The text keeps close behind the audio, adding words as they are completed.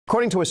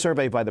According to a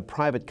survey by the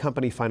Private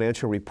Company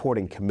Financial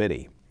Reporting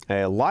Committee,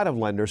 a lot of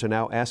lenders are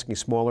now asking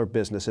smaller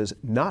businesses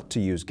not to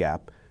use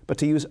GAAP, but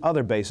to use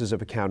other bases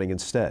of accounting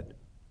instead.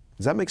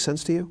 Does that make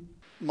sense to you?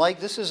 Mike,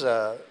 this is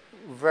a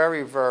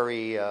very,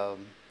 very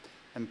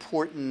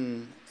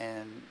important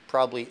and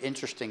probably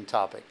interesting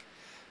topic.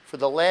 For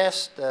the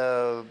last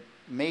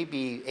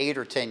maybe 8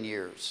 or 10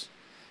 years,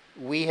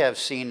 we have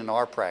seen in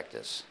our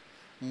practice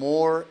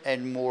more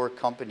and more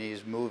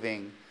companies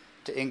moving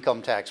to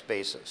income tax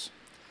basis.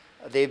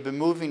 They've been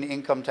moving to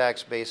income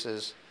tax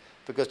basis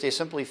because they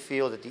simply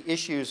feel that the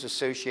issues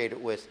associated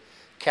with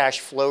cash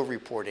flow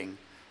reporting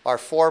are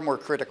far more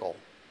critical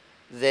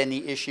than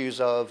the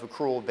issues of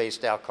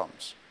accrual-based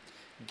outcomes.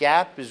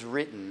 GAAP is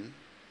written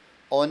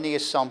on the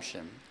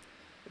assumption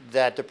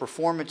that the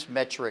performance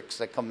metrics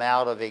that come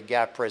out of a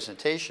GAAP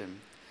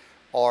presentation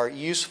are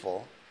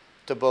useful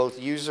to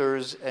both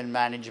users and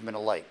management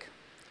alike.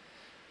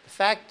 The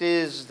fact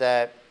is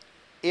that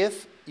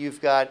if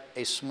you've got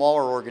a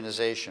smaller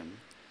organization,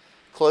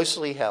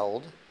 closely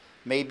held,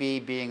 maybe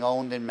being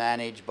owned and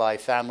managed by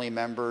family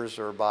members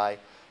or by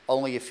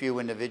only a few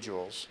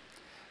individuals,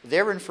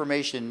 their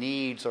information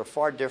needs are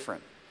far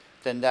different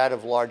than that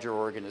of larger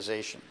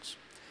organizations.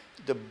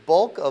 The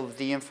bulk of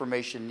the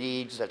information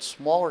needs that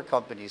smaller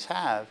companies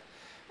have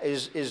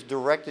is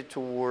directed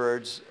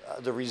towards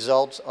the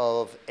results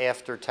of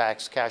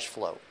after-tax cash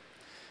flow,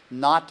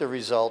 not the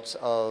results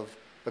of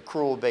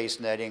accrual-based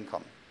net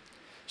income.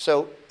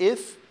 So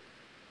if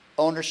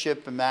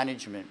ownership and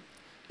management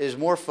is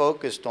more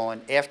focused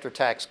on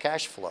after-tax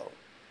cash flow,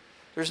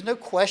 there's no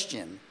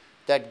question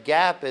that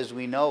GAAP as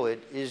we know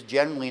it is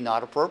generally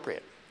not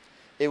appropriate.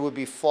 It would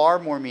be far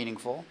more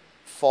meaningful,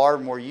 far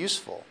more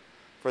useful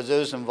for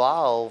those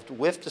involved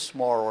with the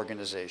smaller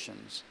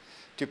organizations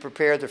to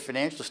prepare their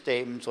financial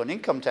statements on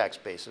income tax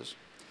basis,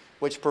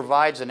 which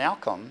provides an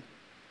outcome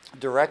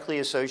directly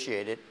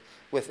associated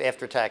with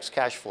after-tax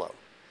cash flow.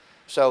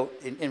 So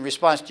in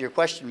response to your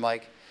question,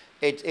 Mike,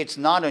 it's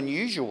not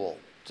unusual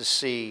to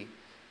see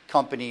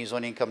companies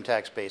on income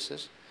tax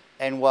basis.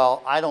 And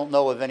while I don't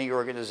know of any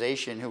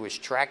organization who is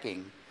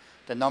tracking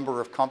the number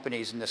of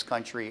companies in this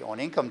country on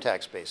income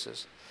tax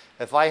basis,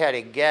 if I had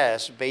a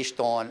guess based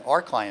on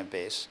our client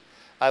base,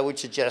 I would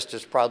suggest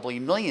there's probably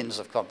millions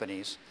of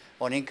companies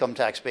on income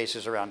tax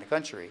basis around the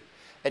country.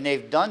 And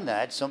they've done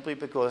that simply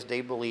because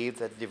they believe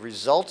that the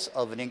results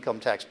of an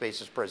income tax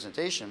basis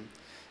presentation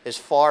is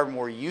far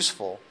more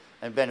useful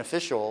and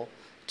beneficial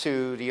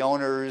to the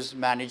owners,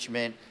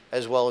 management,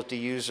 as well as the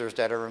users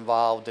that are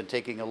involved in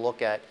taking a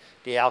look at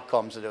the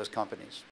outcomes of those companies.